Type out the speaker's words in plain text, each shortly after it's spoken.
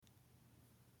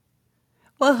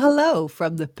Well, hello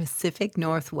from the Pacific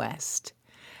Northwest.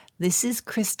 This is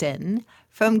Kristen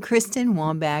from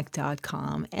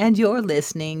KristenWambach.com, and you're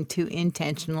listening to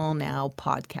Intentional Now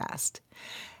podcast.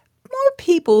 More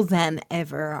people than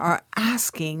ever are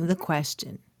asking the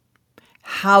question,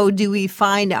 how do we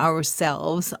find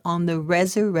ourselves on the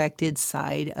resurrected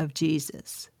side of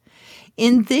Jesus?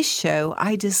 In this show,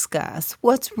 I discuss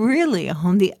what's really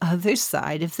on the other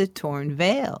side of the torn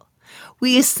veil.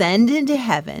 We ascend into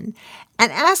heaven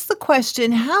and ask the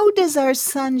question, how does our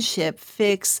sonship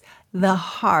fix the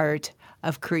heart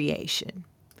of creation?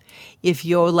 If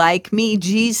you're like me,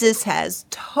 Jesus has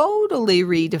totally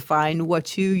redefined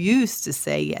what you used to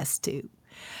say yes to.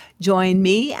 Join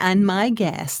me and my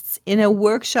guests in a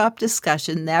workshop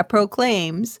discussion that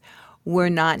proclaims we're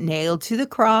not nailed to the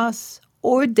cross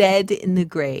or dead in the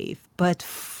grave, but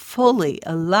fully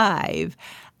alive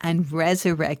and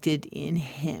resurrected in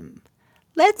Him.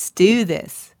 Let's do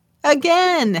this.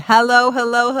 Again, hello,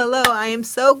 hello, hello. I am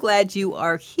so glad you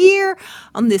are here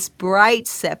on this bright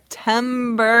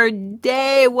September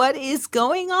day. What is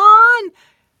going on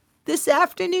this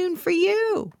afternoon for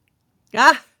you?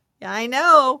 I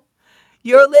know.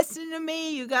 You're listening to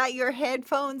me. You got your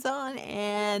headphones on,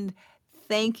 and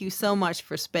thank you so much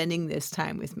for spending this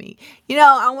time with me.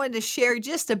 I wanted to share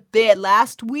just a bit.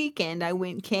 Last weekend, I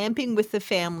went camping with the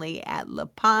family at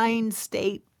Lapine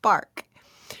State Park.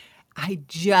 I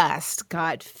just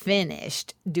got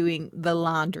finished doing the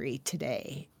laundry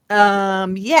today.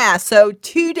 So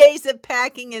 2 days of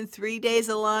packing and 3 days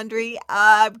of laundry.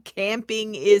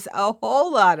 Camping is a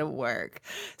whole lot of work.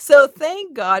 So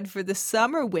thank God for the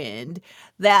summer wind.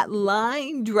 That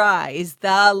line dries,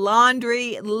 the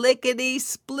laundry lickety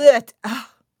split.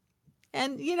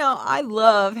 And, I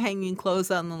love hanging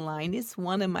clothes on the line. It's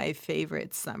one of my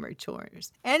favorite summer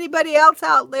chores. Anybody else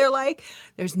out there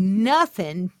there's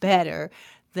nothing better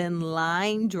than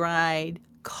line-dried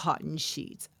cotton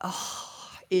sheets. Oh,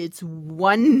 it's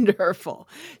wonderful.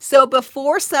 So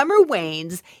before summer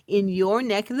wanes in your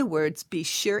neck of the woods, be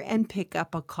sure and pick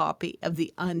up a copy of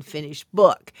the unfinished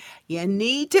book. You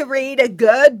need to read a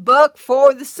good book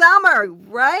for the summer,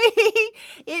 right?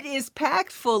 It is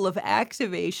packed full of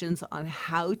activations on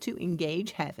how to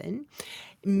engage heaven,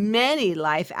 many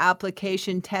life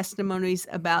application testimonies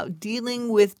about dealing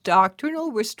with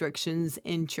doctrinal restrictions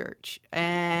in church.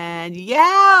 And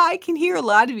I can hear a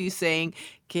lot of you saying,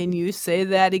 can you say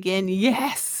that again?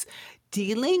 Yes,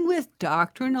 dealing with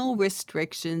doctrinal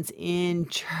restrictions in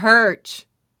church.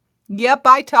 Yep,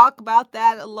 I talk about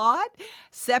that a lot,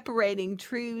 separating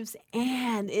truths,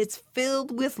 and it's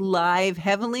filled with live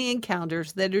heavenly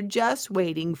encounters that are just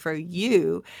waiting for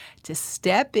you to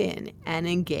step in and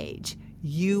engage.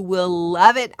 You will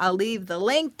love it. I'll leave the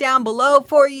link down below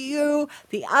for you.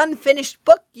 The unfinished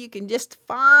book, you can just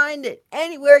find it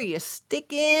anywhere you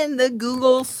stick in the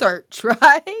Google search,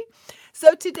 right?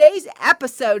 So today's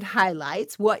episode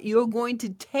highlights what you're going to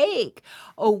take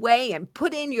away and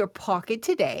put in your pocket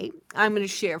today. I'm going to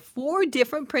share 4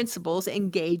 different principles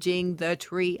engaging the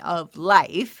tree of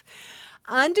life,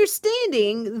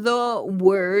 understanding the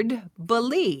word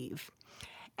believe.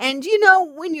 And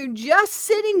when you're just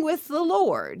sitting with the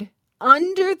Lord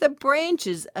under the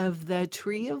branches of the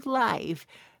tree of life,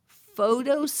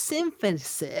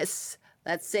 photosynthesis,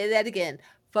 let's say that again,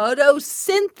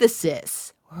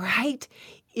 photosynthesis, right?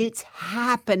 It's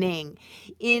happening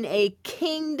in a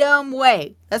kingdom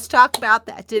way. Let's talk about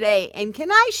that today. And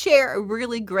can I share a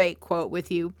really great quote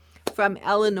with you from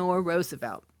Eleanor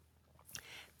Roosevelt?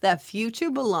 The future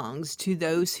belongs to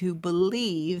those who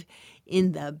believe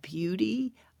in the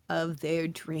beauty of their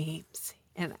dreams.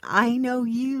 And I know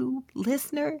you,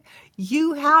 listener,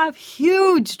 you have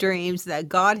huge dreams that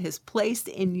God has placed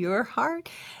in your heart,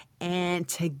 and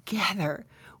together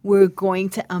we're going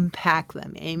to unpack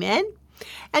them. Amen?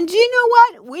 And you know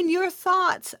what? When your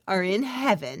thoughts are in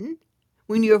heaven,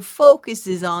 when your focus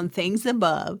is on things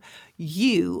above,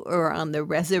 you are on the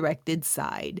resurrected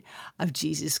side of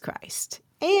Jesus Christ.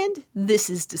 And this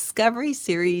is Discovery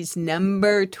Series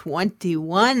number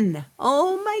 21.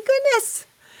 Oh my goodness.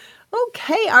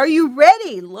 Okay, are you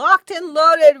ready? Locked and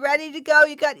loaded, ready to go?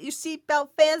 You got your seatbelt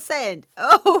fastened.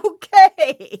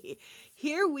 Okay,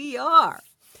 here we are.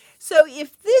 So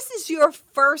if this is your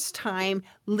first time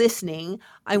listening,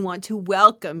 I want to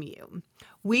welcome you.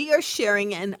 We are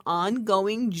sharing an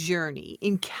ongoing journey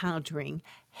encountering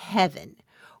heaven.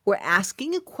 We're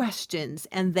asking questions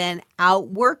and then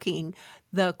outworking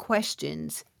the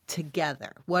questions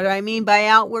together. What do I mean by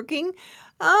outworking?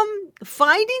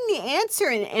 Finding the answer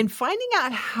and finding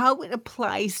out how it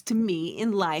applies to me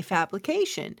in life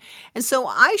application. And so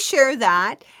I share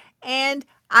that, and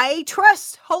I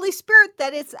trust Holy Spirit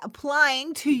that it's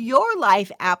applying to your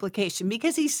life application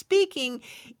because he's speaking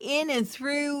in and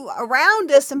through around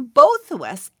us and both of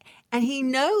us. And he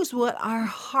knows what our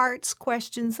heart's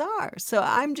questions are. So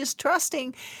I'm just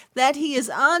trusting that he is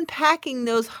unpacking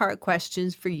those heart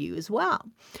questions for you as well.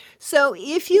 So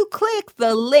if you click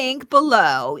the link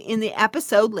below in the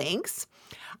episode links,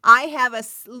 I have a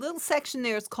little section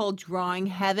there. It's called Drawing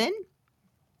Heaven.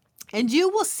 And you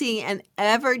will see an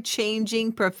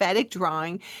ever-changing prophetic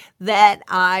drawing that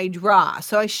I draw.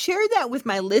 So I share that with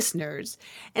my listeners.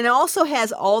 And it also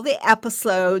has all the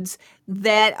episodes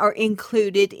that are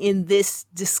included in this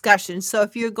discussion. So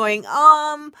if you're going,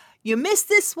 you missed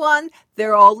this one,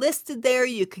 they're all listed there.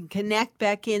 You can connect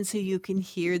back in so you can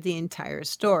hear the entire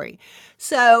story.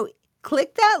 So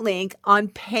click that link. On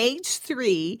page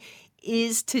 3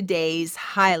 is today's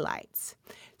highlights.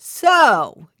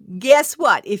 So, guess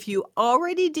what? If you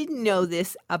already didn't know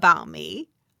this about me,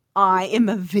 I am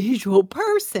a visual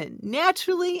person,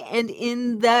 naturally and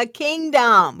in the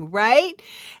kingdom, right?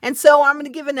 And so I'm going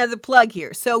to give another plug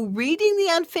here. So, reading the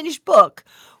unfinished book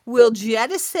will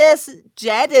jettison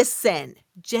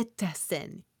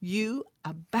you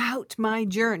about my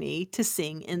journey to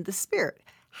sing in the Spirit.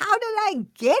 How did I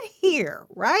get here,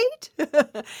 right?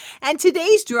 And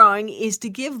today's drawing is to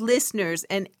give listeners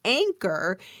an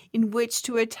anchor in which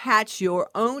to attach your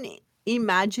own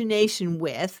imagination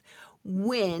with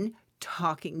when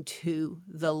talking to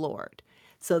the Lord.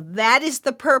 So that is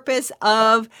the purpose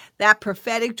of that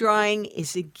prophetic drawing,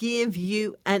 is to give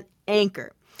you an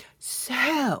anchor.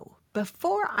 So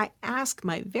before I ask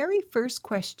my very first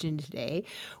question today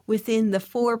within the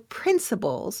 4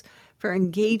 principles for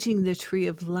engaging the tree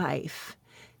of life,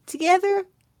 together,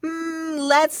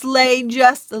 let's lay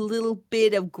just a little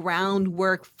bit of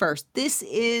groundwork first.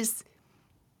 There's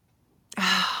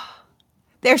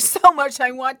so much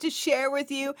I want to share with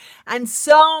you and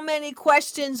so many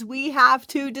questions we have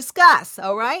to discuss,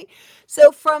 all right?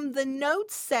 So from the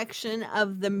notes section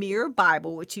of the Mirror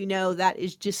Bible, which you know that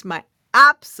is just my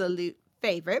absolute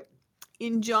favorite,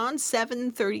 in John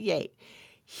 7:38,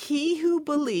 he who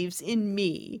believes in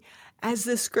me, as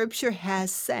the scripture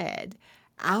has said,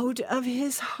 out of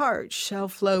his heart shall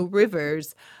flow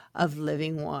rivers of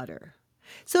living water.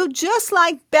 So just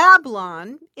like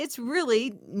Babylon, it's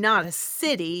really not a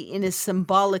city in a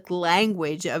symbolic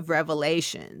language of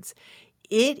Revelations.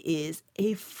 It is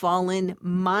a fallen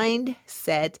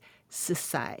mindset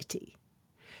society.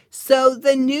 So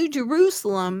the New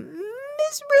Jerusalem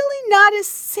is really not a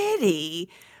city,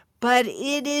 but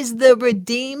it is the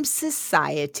redeemed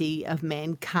society of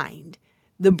mankind,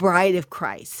 the bride of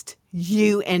Christ,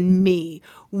 you and me.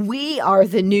 We are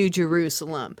the New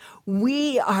Jerusalem.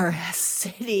 We are a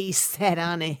city set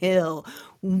on a hill.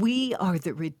 We are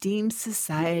the redeemed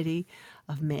society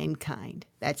of mankind.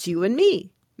 That's you and me,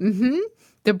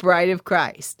 the bride of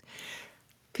Christ.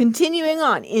 Continuing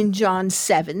on in John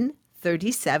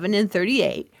 7:37 and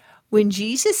 38, when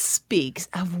Jesus speaks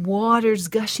of waters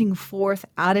gushing forth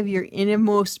out of your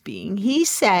innermost being, he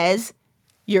says,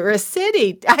 you're a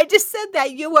city. I just said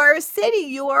that. You are a city.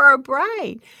 You are a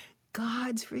bride.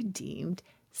 God's redeemed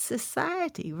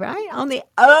society, right? On the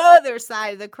other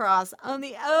side of the cross, on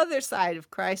the other side of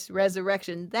Christ's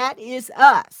resurrection, that is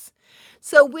us.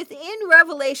 So within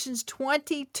Revelations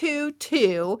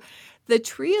 22:2, the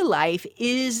tree of life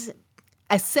is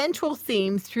a central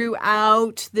theme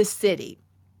throughout the city.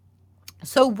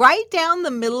 So right down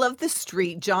the middle of the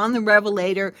street, John the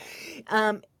Revelator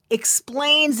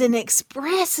explains and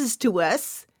expresses to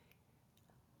us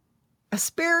a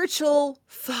spiritual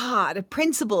thought, a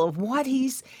principle of what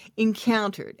he's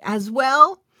encountered as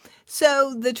well.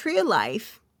 So the tree of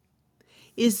life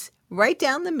is right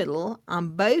down the middle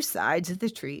on both sides of the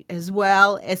tree, as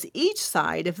well as each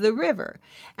side of the river.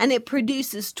 And it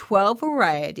produces 12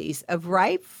 varieties of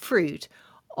ripe fruit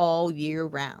all year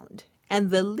round. And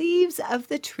the leaves of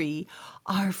the tree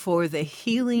are for the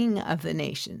healing of the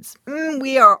nations.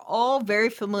 We are all very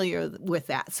familiar with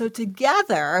that. So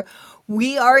together,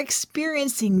 we are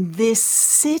experiencing this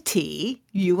city,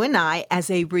 you and I, as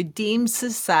a redeemed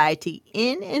society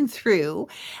in and through.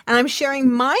 And I'm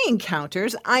sharing my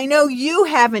encounters. I know you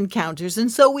have encounters. And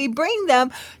so we bring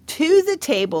them to the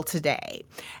table today.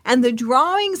 And the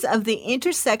drawings of the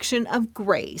intersection of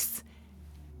grace,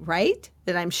 right,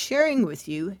 that I'm sharing with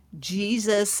you,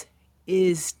 Jesus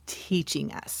is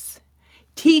teaching us.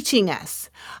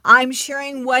 I'm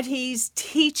sharing what he's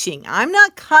teaching. I'm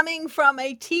not coming from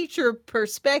a teacher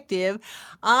perspective.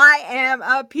 I am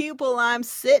a pupil. I'm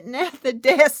sitting at the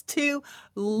desk too,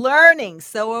 learning.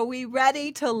 So are we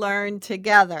ready to learn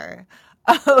together?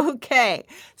 Okay,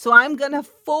 so I'm going to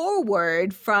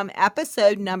forward from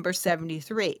episode number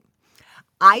 73.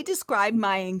 I described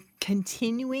my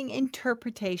continuing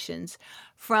interpretations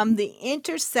from the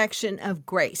intersection of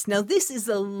grace. Now, this is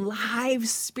a live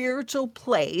spiritual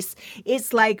place.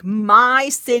 It's like my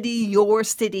city, your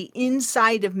city,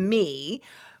 inside of me,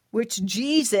 which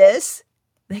Jesus,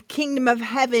 the kingdom of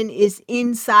heaven, is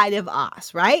inside of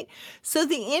us, right? So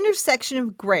the intersection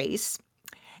of grace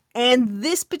and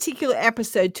this particular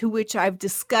episode to which I've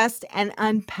discussed and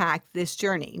unpacked this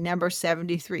journey, number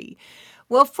 73.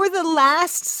 Well, for the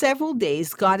last several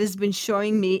days, God has been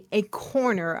showing me a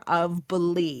corner of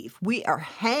belief. We are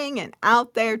hanging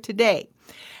out there today.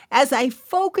 As I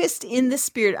focused in the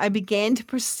Spirit, I began to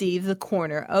perceive the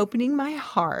corner, opening my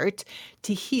heart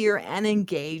to hear and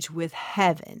engage with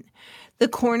heaven. The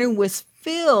corner was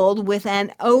filled with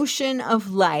an ocean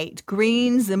of light,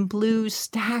 greens and blues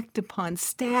stacked upon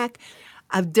stack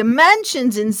of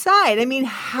dimensions inside. I mean,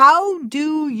 how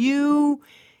do you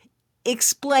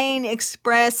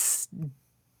express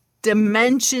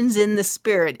dimensions in the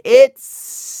Spirit?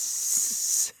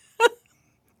 It's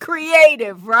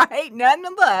creative, right?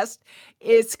 Nonetheless,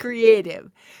 it's creative.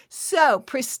 So,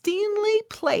 pristinely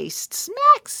placed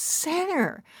smack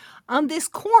center on this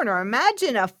corner.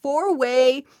 Imagine a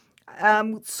four-way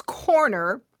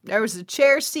corner. There was a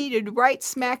chair seated right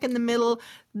smack in the middle.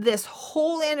 This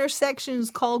whole intersection is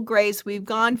called grace. We've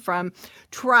gone from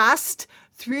trust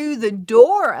through the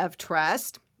door of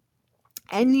trust.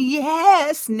 And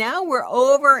yes, now we're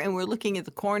over and we're looking at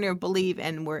the corner of belief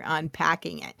and we're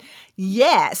unpacking it.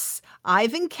 Yes,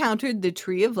 I've encountered the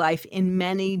tree of life in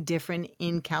many different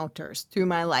encounters through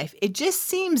my life. It just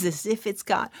seems as if it's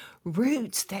got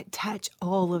roots that touch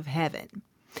all of heaven.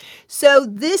 So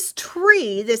this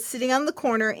tree that's sitting on the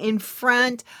corner in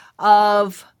front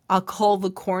of, I'll call the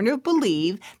corner of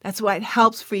belief, that's why it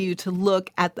helps for you to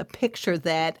look at the picture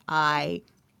that I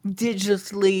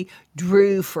digitally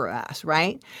drew for us,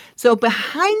 right? So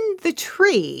behind the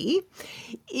tree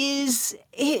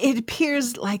it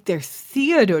appears like they're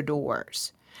theater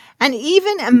doors. And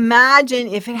even imagine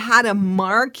if it had a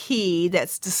marquee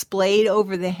that's displayed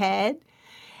over the head.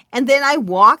 And then I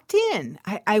walked in.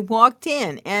 I walked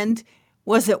in, and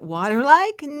was it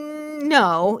water-like?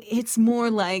 No, it's more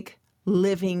like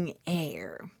living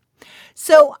air.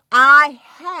 So I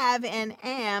have and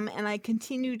am, and I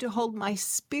continue to hold my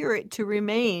spirit to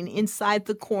remain inside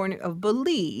the corner of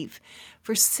belief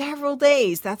for several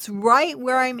days. That's right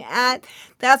where I'm at.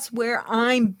 That's where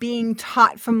I'm being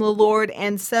taught from the Lord.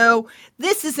 And so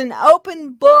this is an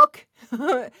open book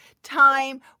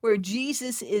time where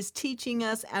Jesus is teaching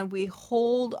us, and we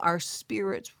hold our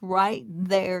spirits right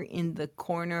there in the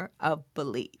corner of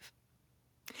belief.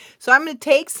 So I'm going to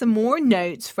take some more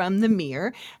notes from the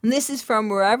mirror, and this is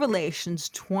from Revelations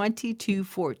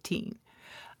 22:14.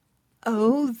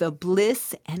 Oh, the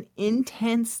bliss and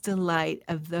intense delight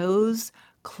of those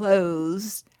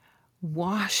clothed,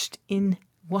 washed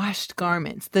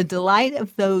garments. The delight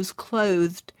of those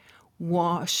clothed,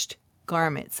 washed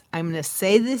garments. I'm going to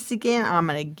say this again. I'm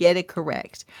going to get it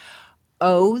correct.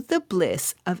 Oh, the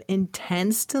bliss of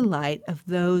intense delight of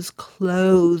those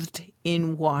clothed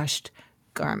in washed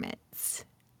garments.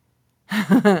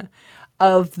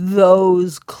 Of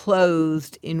those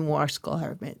clothed in washed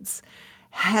garments,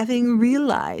 having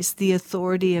realized the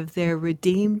authority of their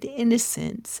redeemed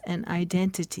innocence and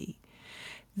identity,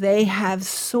 they have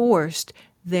sourced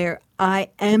their I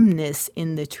amness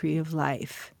in the tree of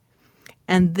life.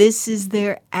 And this is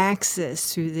their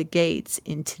access through the gates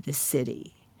into the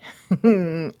city.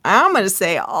 I'm going to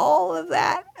say all of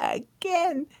that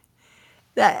again.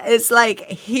 That it's like,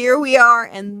 here we are,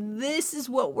 and this is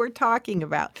what we're talking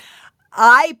about.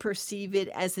 I perceive it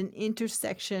as an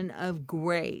intersection of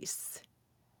grace.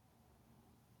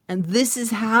 And this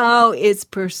is how it's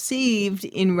perceived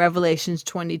in Revelations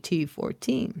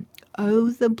 22:14. Oh,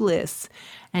 the bliss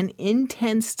and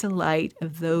intense delight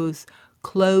of those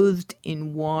clothed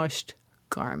in washed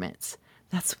garments.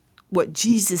 That's what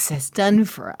Jesus has done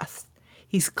for us.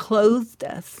 He's clothed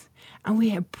us, and we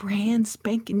have brand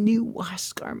spanking new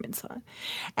washed garments on.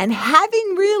 And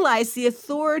having realized the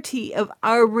authority of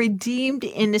our redeemed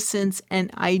innocence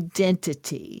and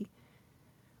identity,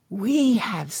 we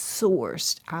have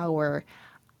sourced our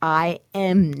I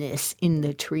amness in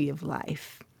the tree of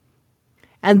life.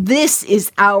 And this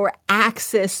is our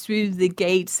access through the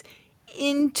gates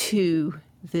into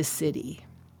the city.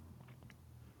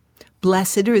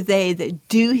 Blessed are they that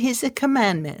do his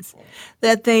commandments,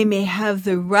 that they may have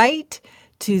the right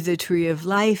to the tree of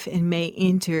life and may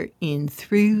enter in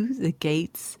through the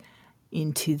gates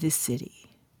into the city.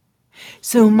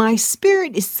 So my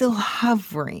spirit is still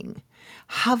hovering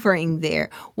hovering there,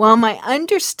 while my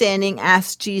understanding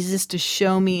asked Jesus to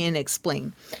show me and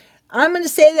explain. I'm going to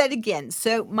say that again.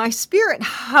 So my spirit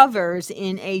hovers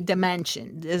in a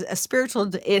dimension, a spiritual,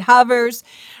 it hovers,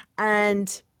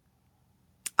 and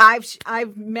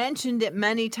I've mentioned it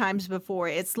many times before.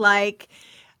 It's like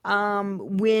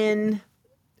when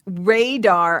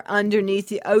radar underneath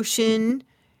the ocean,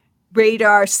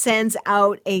 radar sends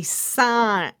out a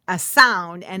sound,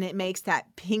 and it makes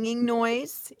that pinging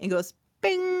noise. It goes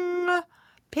ping,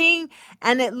 ping,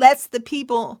 and it lets the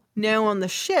people know on the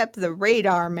ship, the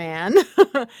radar man,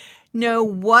 know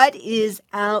what is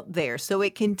out there. So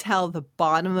it can tell the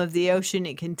bottom of the ocean.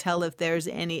 It can tell if there's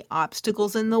any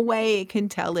obstacles in the way. It can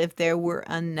tell if there were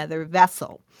another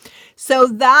vessel. So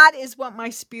that is what my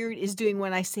spirit is doing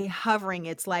when I say hovering.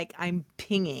 It's like I'm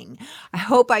pinging. I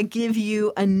hope I give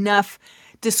you enough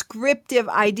descriptive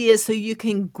ideas so you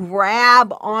can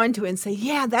grab onto it and say,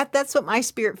 yeah, that's what my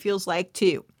spirit feels like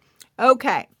too.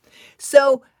 Okay,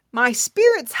 so my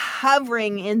spirit's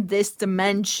hovering in this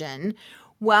dimension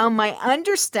while my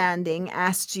understanding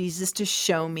asks Jesus to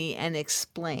show me and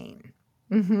explain.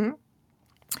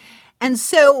 And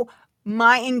so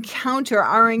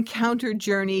our encounter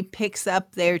journey picks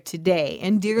up there today.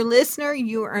 And dear listener,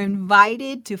 you are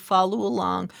invited to follow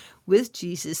along with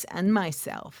Jesus and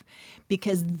myself,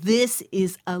 because this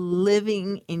is a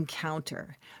living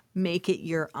encounter. Make it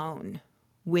your own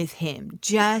with him.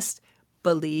 Just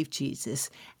believe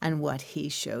Jesus and what he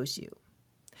shows you.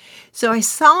 So I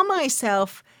saw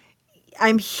myself,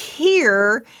 I'm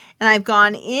here, and I've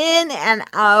gone in and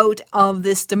out of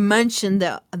this dimension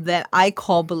that I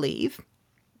call believe.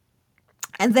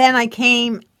 And then I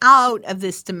came out of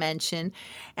this dimension,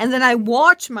 and then I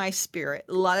watch my spirit.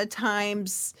 A lot of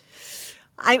times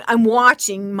I'm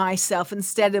watching myself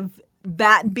instead of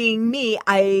that being me.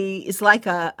 It's like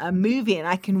a movie, and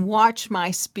I can watch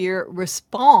my spirit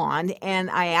respond,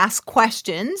 and I ask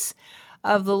questions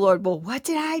of the Lord. Well, what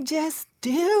did I just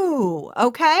do?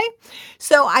 Okay.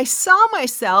 So I saw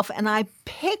myself, and I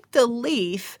picked a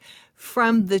leaf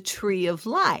from the tree of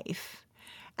life,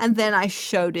 and then I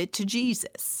showed it to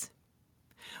Jesus.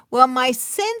 Well, my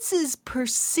senses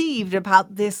perceived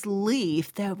about this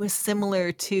leaf that was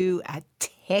similar to a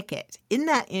ticket. Isn't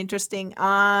that interesting?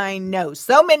 I know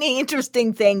so many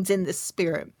interesting things in the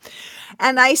spirit.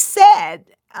 And I said,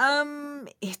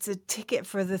 it's a ticket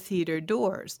for the theater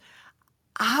doors.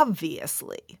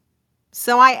 Obviously.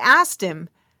 So I asked him,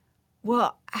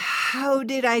 well, how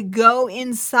did I go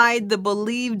inside the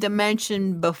believed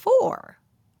dimension before?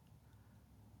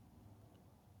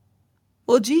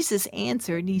 Well, Jesus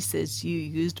answered, he says, you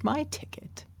used my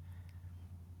ticket.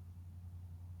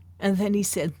 And then he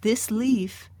said, this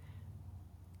leaf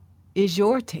is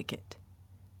your ticket.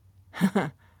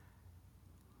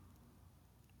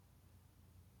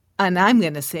 And I'm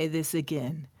going to say this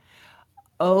again.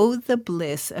 Oh, the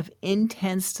bliss of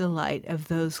intense delight of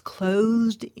those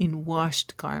clothed in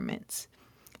washed garments,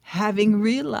 having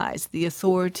realized the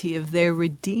authority of their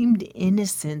redeemed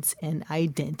innocence and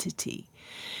identity.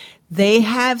 They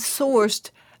have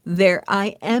sourced their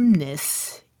I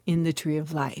amness in the tree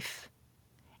of life,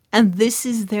 and this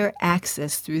is their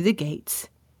access through the gates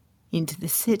into the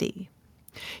city.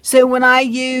 So when I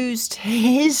used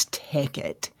his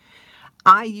ticket,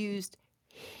 I used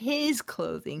his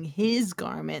clothing, his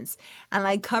garments, and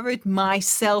I covered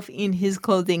myself in his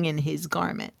clothing and his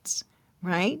garments,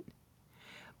 right?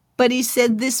 But he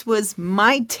said this was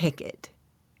my ticket.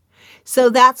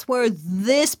 So that's where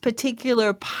this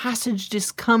particular passage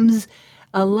just comes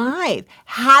alive,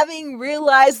 having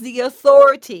realized the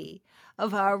authority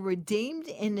of our redeemed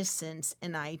innocence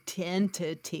and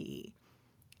identity.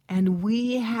 And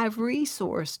we have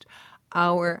resourced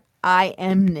our I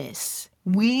amness.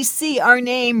 We see our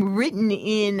name written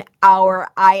in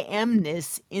our I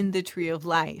amness in the tree of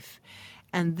life.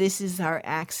 And this is our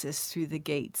access through the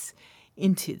gates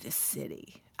into the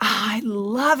city. I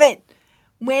love it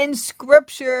when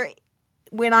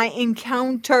I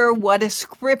encounter what a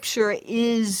scripture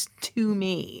is to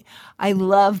me. I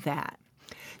love that.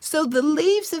 So the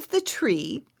leaves of the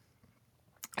tree,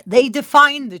 they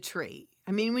define the tree.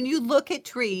 I mean, when you look at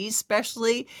trees,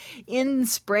 especially in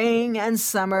spring and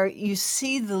summer, you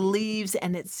see the leaves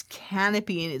and its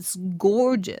canopy, and it's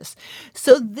gorgeous.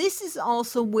 So this is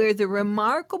also where the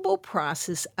remarkable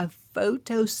process of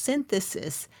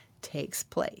photosynthesis takes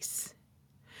place.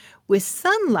 With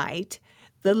sunlight,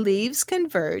 the leaves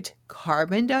convert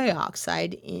carbon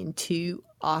dioxide into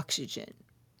oxygen.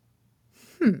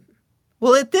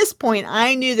 Well, at this point,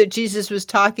 I knew that Jesus was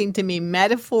talking to me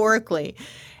metaphorically,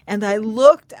 and I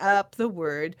looked up the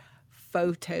word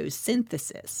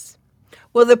photosynthesis.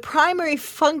 Well, the primary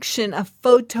function of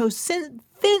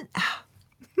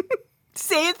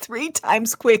say it 3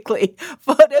 times quickly.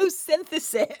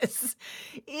 Photosynthesis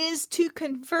is to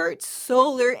convert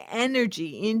solar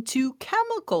energy into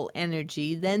chemical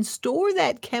energy, then store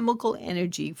that chemical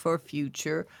energy for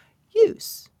future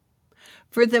use.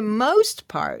 For the most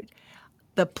part,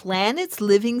 the planet's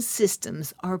living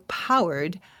systems are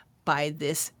powered by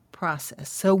this process.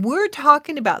 So we're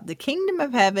talking about the kingdom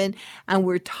of heaven, and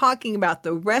we're talking about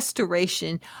the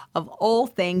restoration of all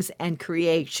things and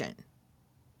creation.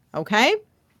 Okay?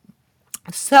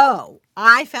 So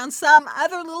I found some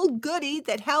other little goodie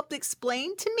that helped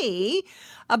explain to me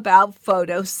about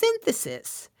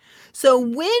photosynthesis. So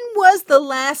when was the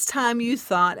last time you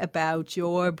thought about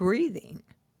your breathing?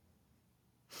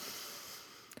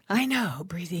 I know,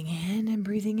 breathing in and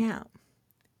breathing out.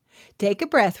 Take a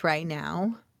breath right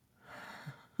now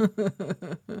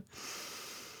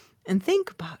and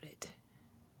think about it.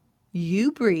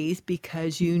 You breathe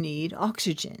because you need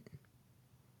oxygen.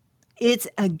 It's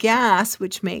a gas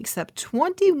which makes up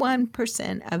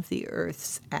 21% of the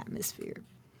Earth's atmosphere.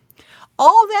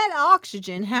 All that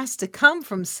oxygen has to come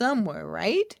from somewhere,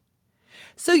 right?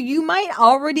 So you might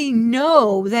already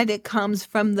know that it comes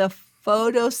from the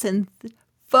photosynthetic.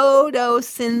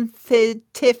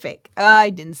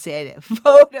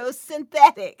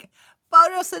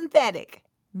 Photosynthetic.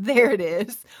 There it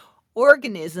is.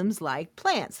 Organisms like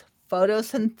plants.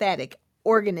 Photosynthetic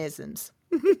organisms.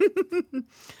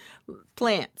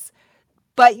 Plants.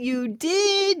 But you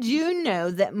know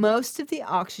that most of the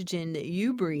oxygen that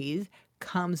you breathe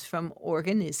comes from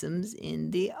organisms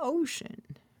in the ocean?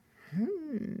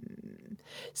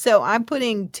 So I'm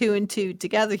putting 2 and 2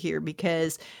 together here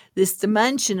because this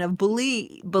dimension of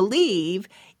believe,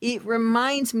 it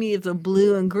reminds me of the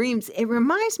blue and greens. It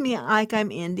reminds me like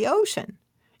I'm in the ocean.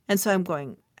 And so I'm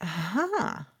going,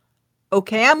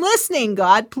 okay, I'm listening,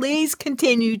 God. Please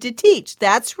continue to teach.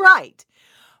 That's right.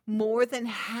 More than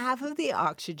half of the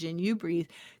oxygen you breathe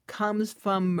comes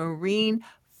from marine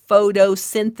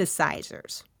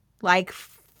photosynthesizers, like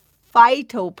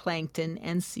phytoplankton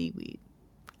and seaweed.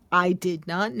 I did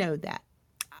not know that.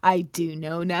 I do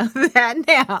know that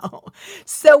now.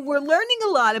 So we're learning a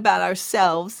lot about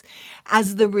ourselves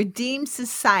as the redeemed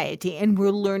society, and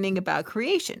we're learning about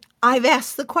creation. I've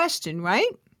asked the question,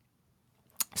 right?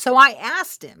 So I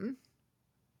asked him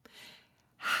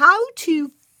how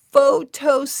to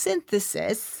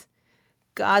photosynthesis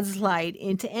God's light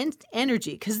into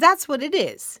energy, because that's what it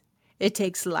is. It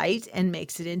takes light and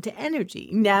makes it into energy.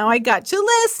 Now I got you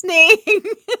listening.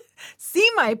 See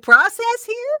my process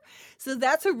here? So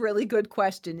that's a really good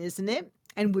question, isn't it?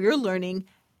 And we're learning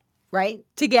right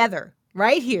together,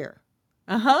 right here.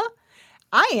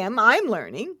 I'm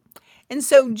learning. And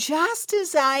so just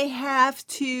as I have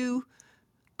to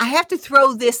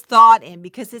throw this thought in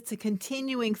because it's a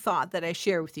continuing thought that I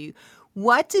share with you.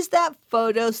 What does that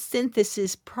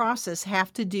photosynthesis process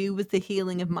have to do with the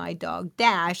healing of my dog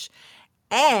Dash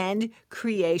and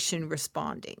creation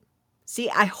responding? See,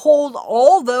 I hold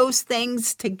all those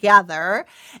things together,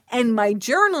 and my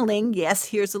journaling, yes,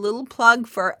 here's a little plug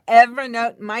for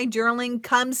Evernote. My journaling,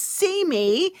 come see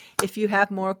me if you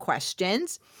have more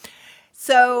questions.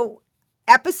 So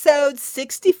episode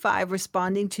 65,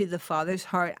 Responding to the Father's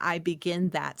Heart, I begin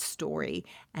that story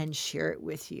and share it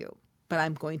with you. But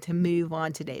I'm going to move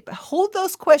on today. But hold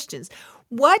those questions.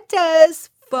 What does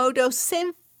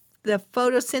the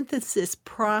photosynthesis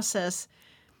process,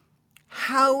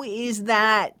 how is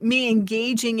that me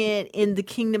engaging it in the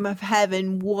kingdom of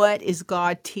heaven? What is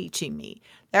God teaching me?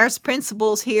 There's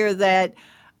principles here that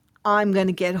I'm going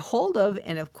to get hold of.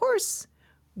 And of course,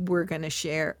 we're going to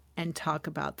share and talk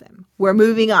about them. We're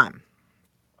moving on.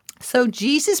 So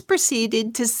Jesus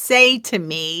proceeded to say to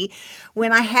me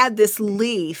when I had this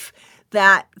leaf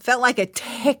that felt like a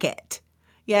ticket.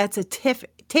 Yeah, it's a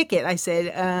ticket. I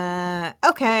said,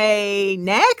 okay,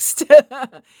 next.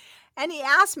 And he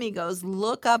asked me, goes,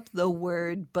 look up the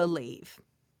word believe.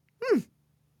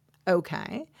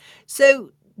 Okay.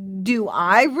 So do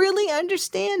I really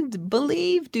understand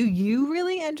believe? Do you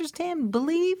really understand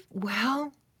believe?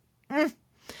 Well,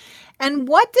 And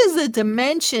what does a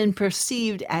dimension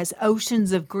perceived as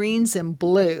oceans of greens and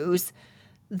blues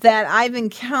that I've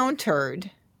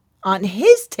encountered on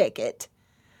his ticket,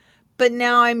 but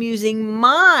now I'm using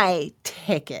my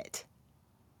ticket?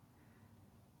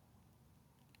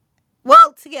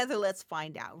 Well, together, let's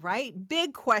find out, right?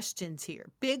 Big questions here,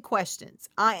 big questions.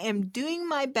 I am doing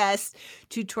my best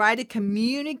to try to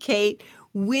communicate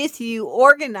with you,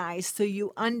 organized, so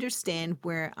you understand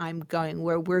where I'm going,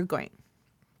 where we're going.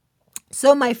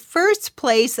 So my first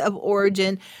place of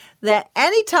origin, that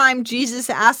anytime Jesus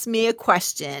asked me a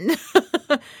question,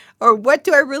 or what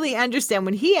do I really understand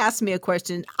when he asked me a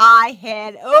question, I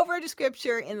head over to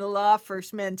scripture in the law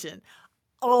first mentioned.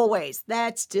 Always.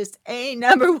 That's just a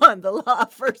number one, the law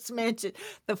first mentioned.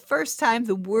 The first time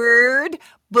the word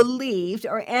believed,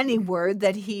 or any word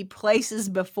that he places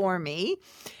before me,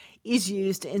 is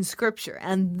used in scripture.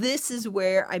 And this is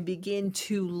where I begin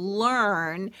to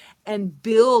learn and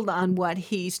build on what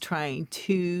he's trying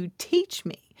to teach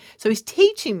me. So he's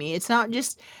teaching me. It's not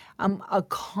just a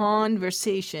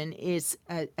conversation, it's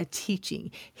a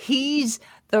teaching. He's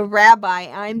the rabbi,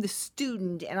 I'm the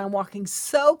student, and I'm walking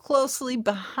so closely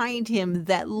behind him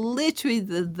that literally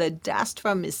the dust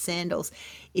from his sandals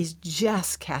is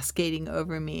just cascading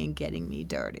over me and getting me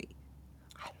dirty.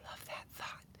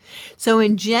 So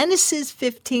in Genesis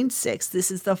 15:6, this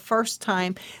is the first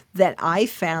time that I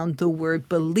found the word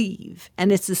believe.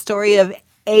 And it's the story of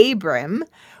Abram,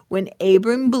 when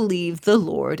Abram believed the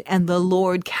Lord, and the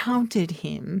Lord counted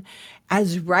him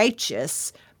as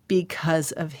righteous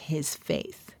because of his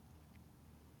faith.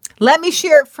 Let me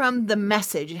share it from the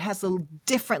Message. It has a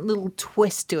different little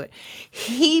twist to it.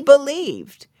 He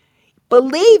believed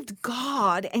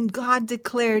God, and God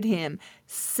declared him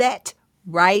set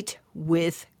right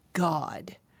with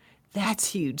God.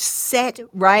 That's huge. Set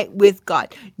right with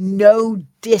God. No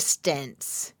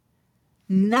distance.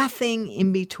 Nothing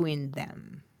in between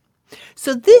them.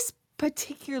 So this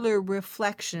particular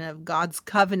reflection of God's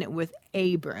covenant with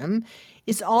Abram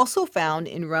is also found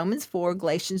in Romans 4,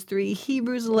 Galatians 3,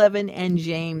 Hebrews 11, and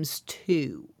James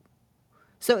 2.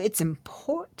 So it's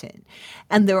important.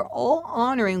 And they're all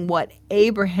honoring what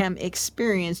Abraham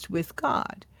experienced with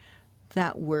God.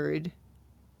 That word,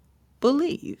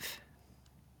 believe.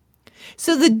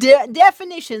 So the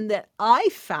definition that I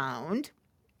found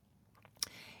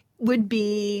would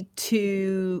be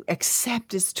to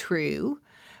accept as true,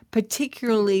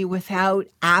 particularly without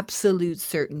absolute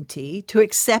certainty, to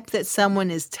accept that someone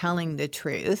is telling the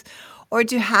truth, or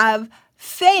to have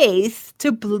faith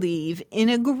to believe in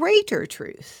a greater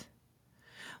truth.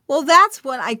 Well, that's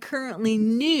what I currently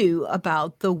knew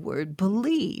about the word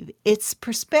believe. Its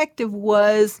perspective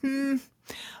was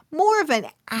more of an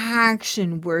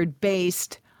action word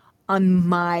based on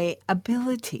my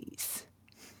abilities.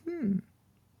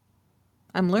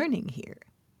 I'm learning here.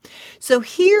 So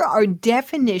here are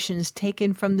definitions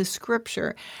taken from the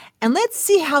scripture, and let's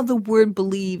see how the word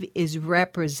believe is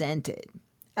represented.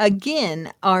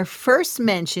 Again, our first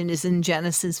mention is in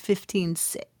Genesis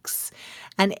 15:6.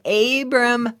 And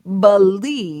Abram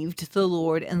believed the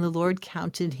Lord, and the Lord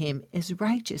counted him as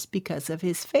righteous because of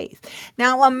his faith.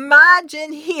 Now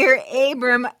imagine here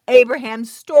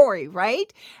Abraham's story,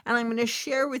 right? And I'm going to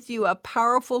share with you a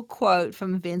powerful quote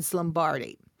from Vince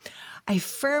Lombardi. I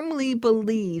firmly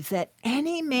believe that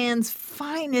any man's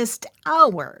finest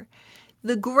hour,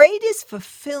 the greatest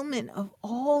fulfillment of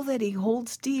all that he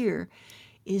holds dear,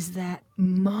 is that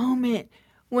moment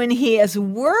when he has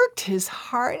worked his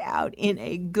heart out in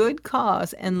a good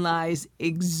cause and lies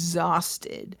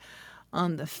exhausted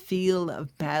on the field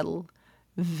of battle,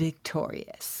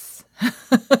 victorious.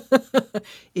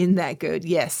 Isn't that good?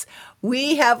 Yes.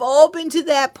 We have all been to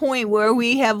that point where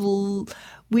we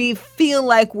feel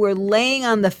like we're laying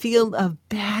on the field of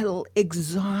battle,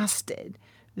 exhausted,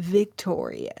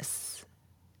 victorious.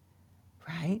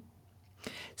 Right?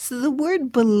 So the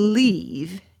word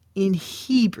believe in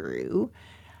Hebrew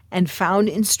and found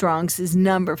in Strong's is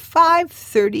number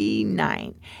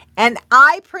 539. And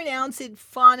I pronounce it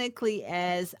phonically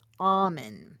as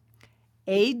Amen.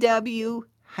 A-W-M-A-N.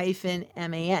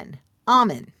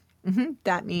 Amen.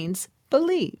 That means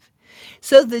believe.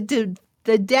 So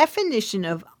the definition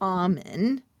of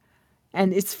Amen,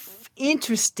 and it's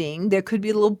interesting, there could be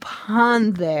a little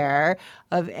pun there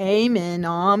of amen,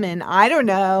 amen. I don't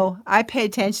know. I pay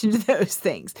attention to those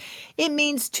things. It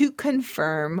means to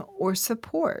confirm or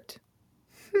support.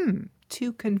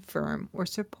 To confirm or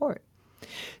support.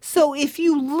 So if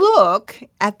you look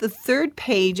at the third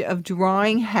page of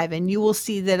Drawing Heaven, you will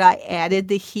see that I added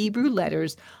the Hebrew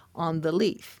letters on the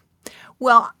leaf.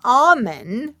 Well,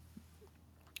 amen,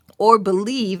 or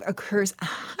believe, occurs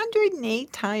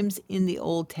 108 times in the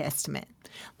Old Testament.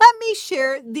 Let me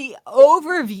share the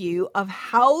overview of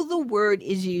how the word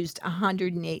is used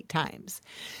 108 times.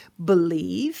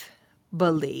 Believe,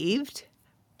 believed,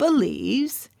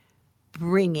 believes,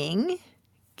 bringing,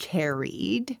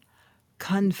 carried,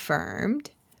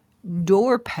 confirmed,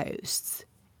 doorposts,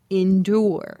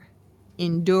 endure,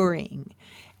 enduring,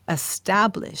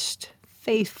 established,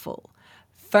 faithful,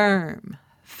 firm,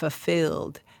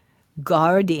 fulfilled,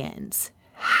 guardians,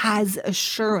 has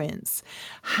assurance.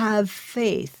 Have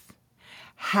faith.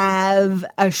 Have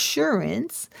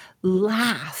assurance,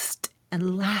 last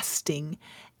and lasting,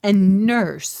 and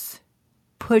nurse.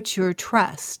 Put your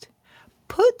trust.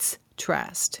 Puts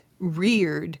trust.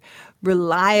 Reared.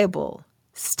 Reliable.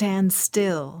 Stand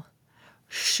still.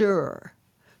 Sure.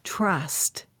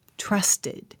 Trust.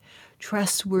 Trusted.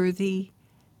 Trustworthy.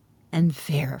 And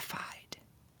verified.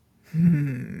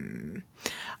 I'm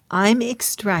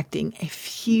extracting a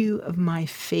few of my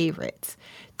favorites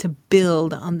to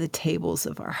build on the tables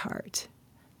of our heart.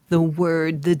 The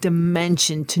word, the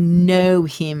dimension, to know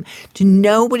him, to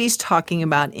know what he's talking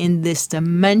about in this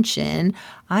dimension,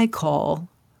 I call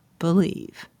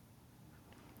believe.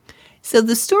 So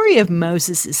the story of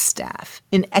Moses' staff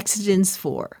in Exodus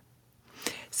 4.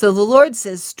 So the Lord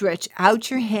says, stretch out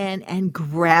your hand and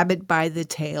grab it by the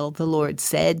tail, the Lord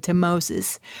said to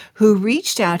Moses, who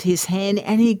reached out his hand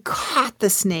and he caught the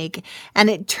snake, and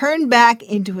it turned back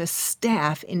into a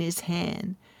staff in his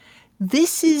hand.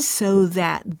 This is so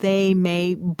that they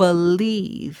may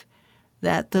believe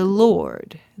that the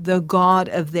Lord, the God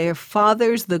of their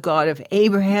fathers, the God of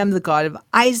Abraham, the God of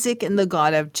Isaac, and the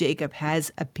God of Jacob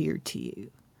has appeared to you.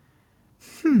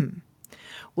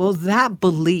 Well, that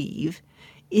believe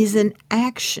is an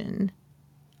action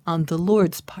on the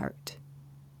Lord's part.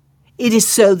 It is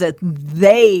so that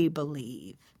they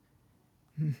believe.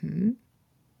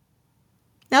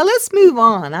 Now let's move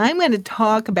on. I'm going to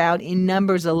talk about in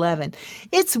Numbers 11.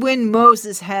 It's when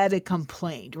Moses had a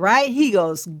complaint, right? He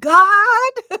goes,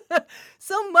 God!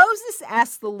 So Moses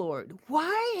asked the Lord,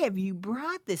 why have you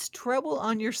brought this trouble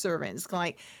on your servant? It's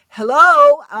like,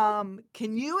 hello,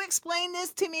 can you explain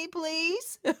this to me,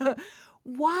 please?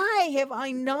 Why have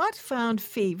I not found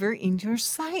favor in your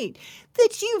sight,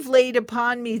 that you've laid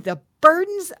upon me the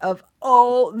burdens of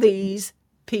all these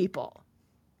people?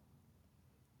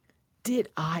 Did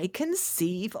I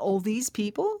conceive all these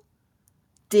people?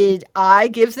 Did I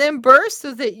give them birth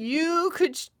so that you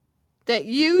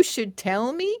should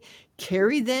tell me,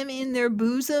 carry them in their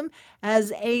bosom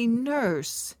as a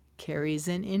nurse carries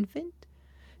an infant,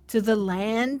 to the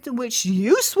land which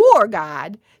you swore,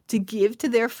 God, to give to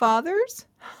their fathers?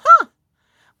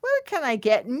 Where can I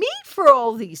get meat for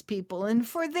all these people? And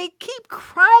for they keep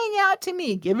crying out to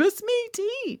me, give us meat to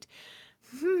eat.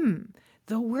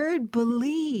 The word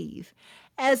believe,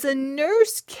 as a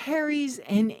nurse carries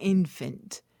an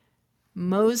infant.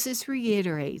 Moses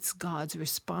reiterates God's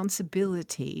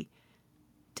responsibility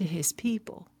to his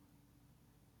people.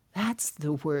 That's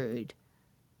the word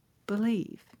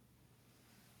believe.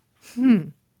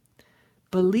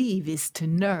 Believe is to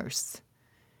nurse,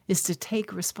 is to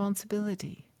take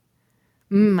responsibility.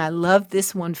 I love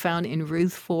this one found in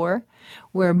Ruth 4,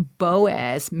 where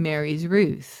Boaz marries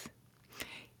Ruth.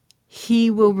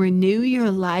 He will renew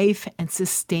your life and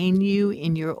sustain you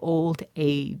in your old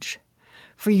age.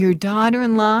 For your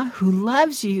daughter-in-law, who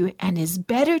loves you and is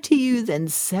better to you than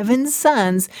 7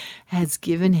 sons, has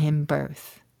given him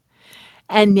birth.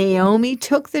 And Naomi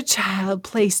took the child,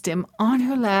 placed him on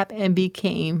her lap, and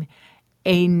became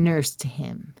a nurse to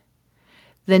him.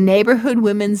 The neighborhood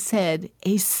women said,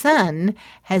 a son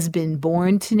has been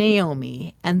born to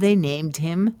Naomi, and they named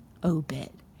him Obed.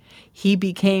 He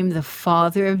became the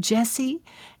father of Jesse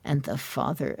and the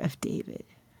father of David.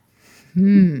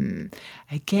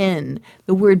 Again,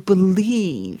 the word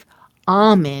believe,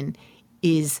 amen,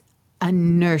 is a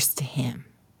nurse to him.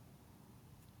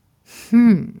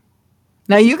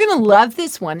 Now you're going to love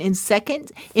this one in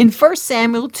 1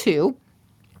 Samuel 2.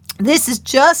 This is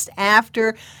just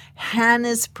after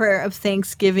Hannah's prayer of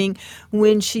thanksgiving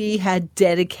when she had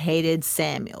dedicated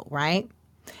Samuel, right?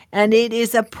 And it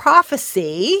is a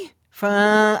prophecy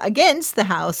against the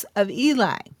house of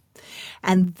Eli.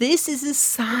 And this is a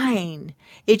sign.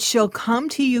 It shall come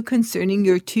to you concerning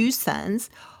your 2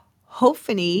 sons,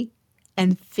 Hophni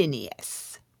and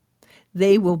Phinehas.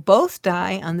 They will both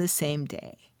die on the same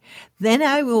day. Then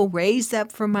I will raise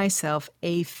up for myself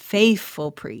a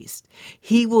faithful priest.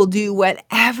 He will do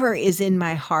whatever is in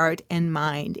my heart and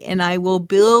mind, and I will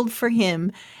build for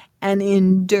him an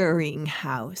enduring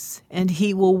house, and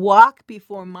he will walk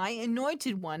before my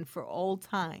anointed one for all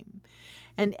time.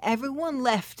 And everyone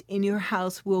left in your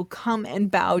house will come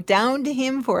and bow down to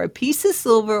him for a piece of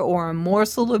silver or a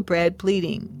morsel of bread,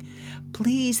 pleading,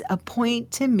 please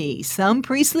appoint to me some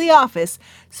priestly office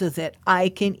so that I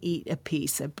can eat a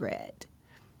piece of bread.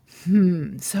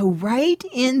 So right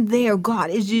in there,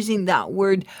 God is using that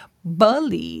word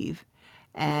believe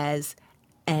as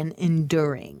an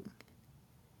enduring.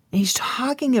 And he's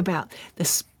talking about the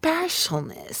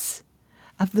specialness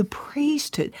of the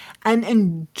priesthood, an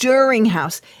enduring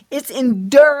house. It's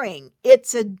enduring.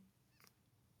 It's a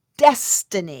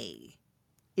destiny.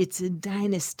 It's a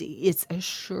dynasty. It's a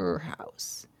sure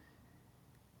house.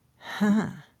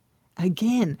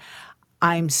 Again,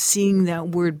 I'm seeing that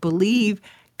word believe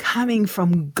coming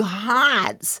from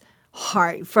God's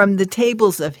heart, from the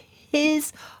tables of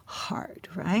his heart,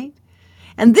 right?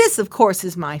 And this, of course,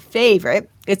 is my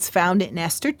favorite. It's found in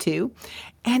Esther 2,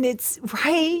 and it's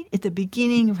right at the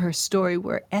beginning of her story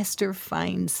where Esther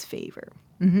finds favor.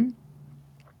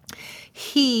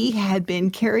 He had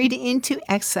been carried into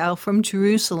exile from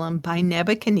Jerusalem by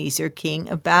Nebuchadnezzar, king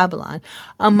of Babylon.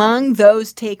 Among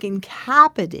those taken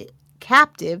captive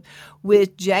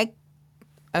with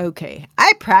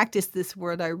I practiced this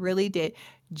word, I really did.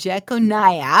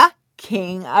 Jeconiah,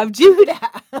 king of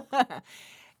Judah.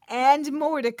 And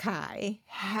Mordecai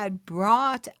had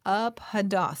brought up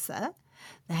Hadassah,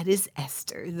 that is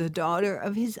Esther, the daughter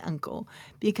of his uncle,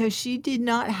 because she did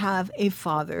not have a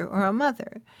father or a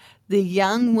mother. The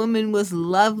young woman was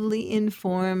lovely in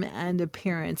form and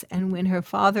appearance, and when her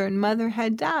father and mother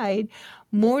had died,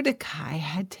 Mordecai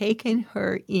had taken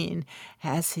her in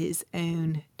as his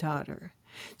own daughter.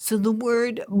 So the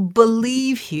word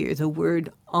believe here, the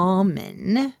word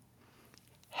amen,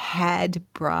 had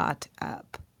brought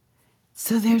up.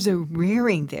 So there's a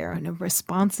rearing there and a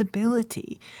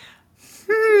responsibility.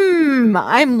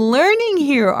 I'm learning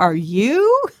here. Are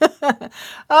you?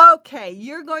 Okay,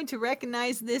 you're going to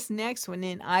recognize this next one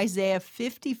in Isaiah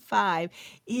 55.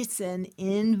 It's an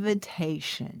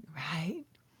invitation, right?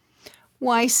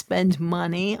 Why spend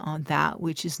money on that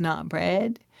which is not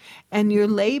bread, and your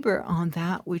labor on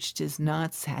that which does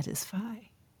not satisfy?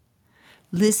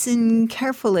 Listen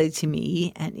carefully to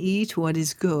me and eat what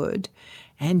is good,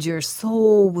 and your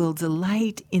soul will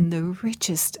delight in the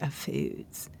richest of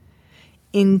foods.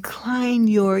 Incline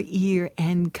your ear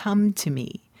and come to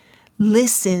me.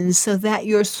 Listen so that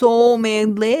your soul may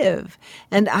live,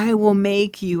 and I will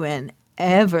make you an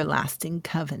everlasting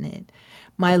covenant,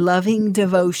 my loving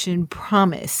devotion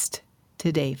promised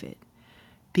to David.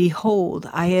 Behold,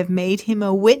 I have made him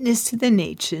a witness to the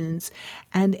nations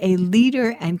and a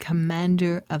leader and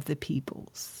commander of the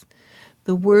peoples.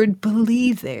 The word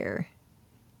believe there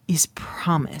is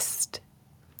promised.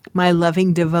 My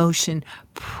loving devotion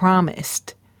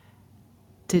promised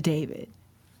to David.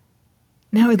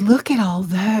 Now look at all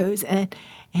those,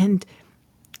 and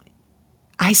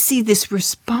I see this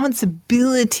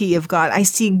responsibility of God. I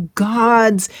see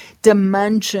God's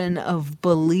dimension of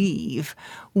believe.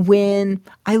 When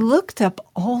I looked up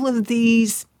all of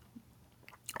these,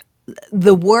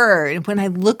 the word, when I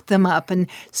looked them up and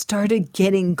started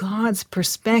getting God's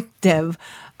perspective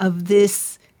of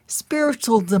this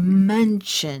spiritual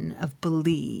dimension of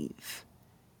believe.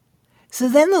 So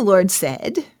then the Lord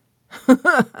said,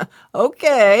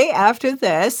 okay, after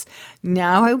this,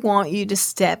 now I want you to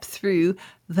step through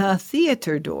the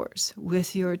theater doors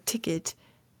with your ticket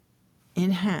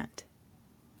in hand.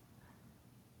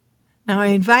 Now I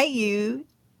invite you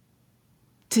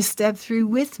to step through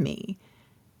with me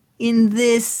in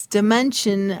this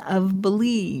dimension of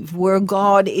believe, where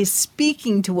God is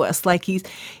speaking to us like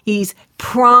he's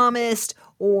promised,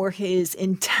 or his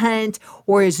intent,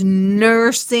 or his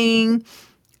nursing.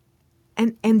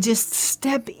 And just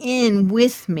step in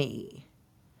with me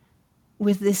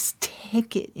with this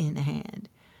ticket in hand.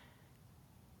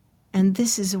 And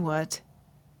this is what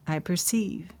I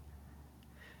perceive.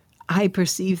 I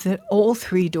perceive that all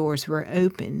three doors were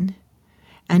open.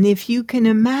 And if you can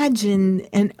imagine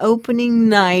an opening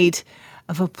night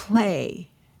of a play,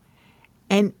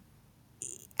 and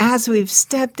as we've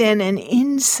stepped in, and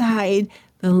inside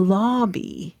the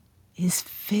lobby is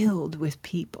filled with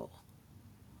people.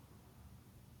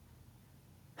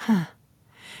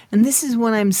 And this is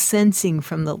what I'm sensing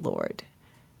from the Lord.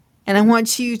 And I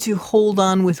want you to hold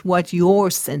on with what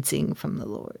you're sensing from the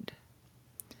Lord.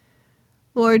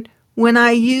 Lord, when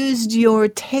I used your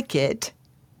ticket,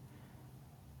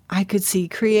 I could see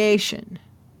creation.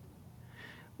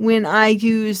 When I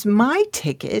use my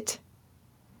ticket,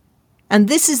 and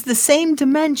this is the same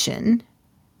dimension,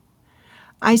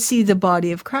 I see the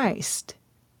body of Christ,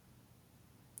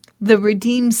 the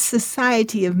redeemed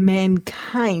society of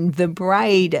mankind, the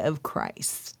bride of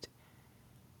Christ.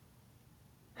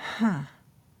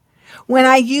 When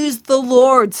I used the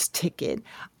Lord's ticket,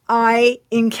 I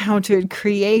encountered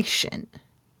creation.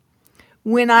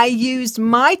 When I used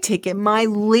my ticket, my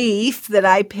leaf that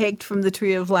I picked from the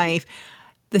tree of life,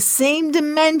 the same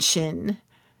dimension,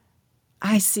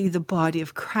 I see the body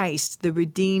of Christ, the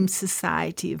redeemed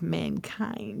society of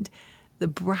mankind, the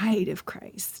bride of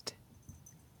Christ.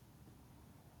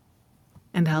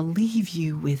 And I'll leave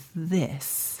you with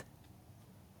this.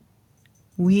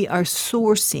 We are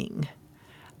sourcing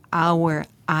our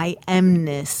I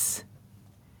amness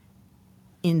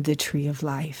in the tree of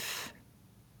life.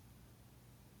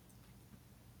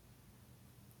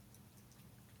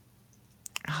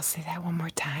 I'll say that one more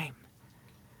time.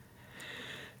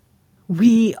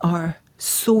 We are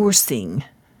sourcing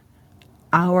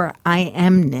our I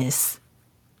amness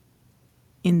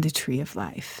in the tree of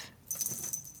life.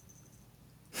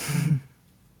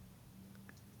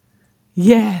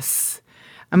 Yes.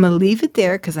 I'm going to leave it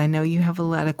there because I know you have a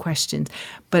lot of questions,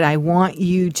 but I want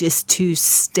you just to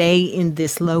stay in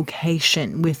this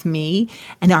location with me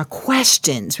and our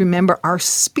questions. Remember, our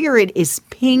spirit is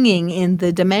pinging in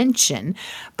the dimension,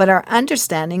 but our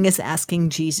understanding is asking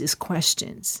Jesus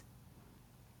questions.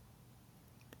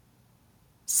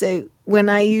 So when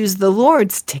I use the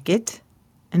Lord's ticket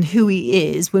and who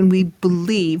He is, when we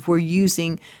believe we're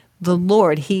using the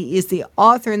Lord, He is the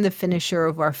author and the finisher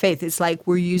of our faith. It's like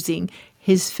we're using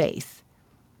His faith.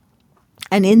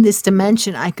 And in this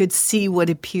dimension, I could see what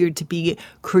appeared to be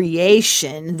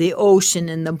creation, the ocean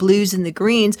and the blues and the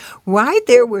greens, right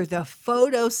there where the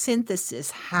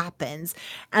photosynthesis happens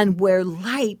and where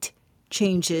light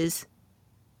changes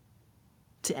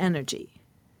to energy.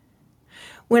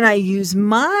 When I use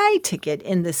my ticket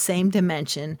in the same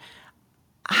dimension,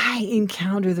 I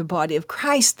encounter the body of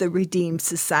Christ, the redeemed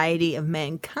society of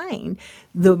mankind,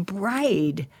 the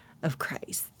bride of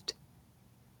Christ.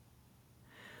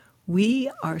 We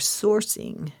are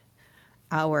sourcing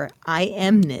our I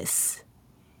amness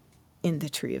in the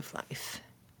tree of life.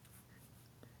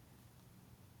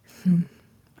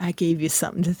 I gave you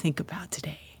something to think about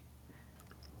today.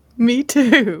 Me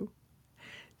too.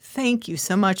 Thank you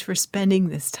so much for spending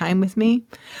this time with me.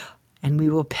 And we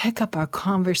will pick up our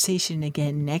conversation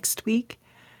again next week.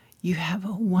 You have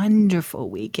a wonderful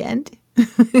weekend.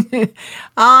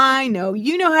 I know.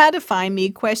 You know how to find me.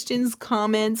 Questions,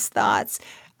 comments, thoughts.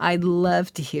 I'd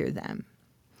love to hear them.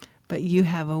 But you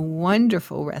have a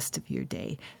wonderful rest of your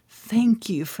day. Thank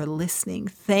you for listening.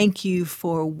 Thank you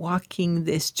for walking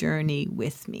this journey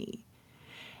with me.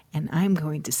 And I'm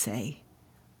going to say,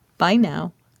 bye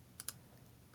now.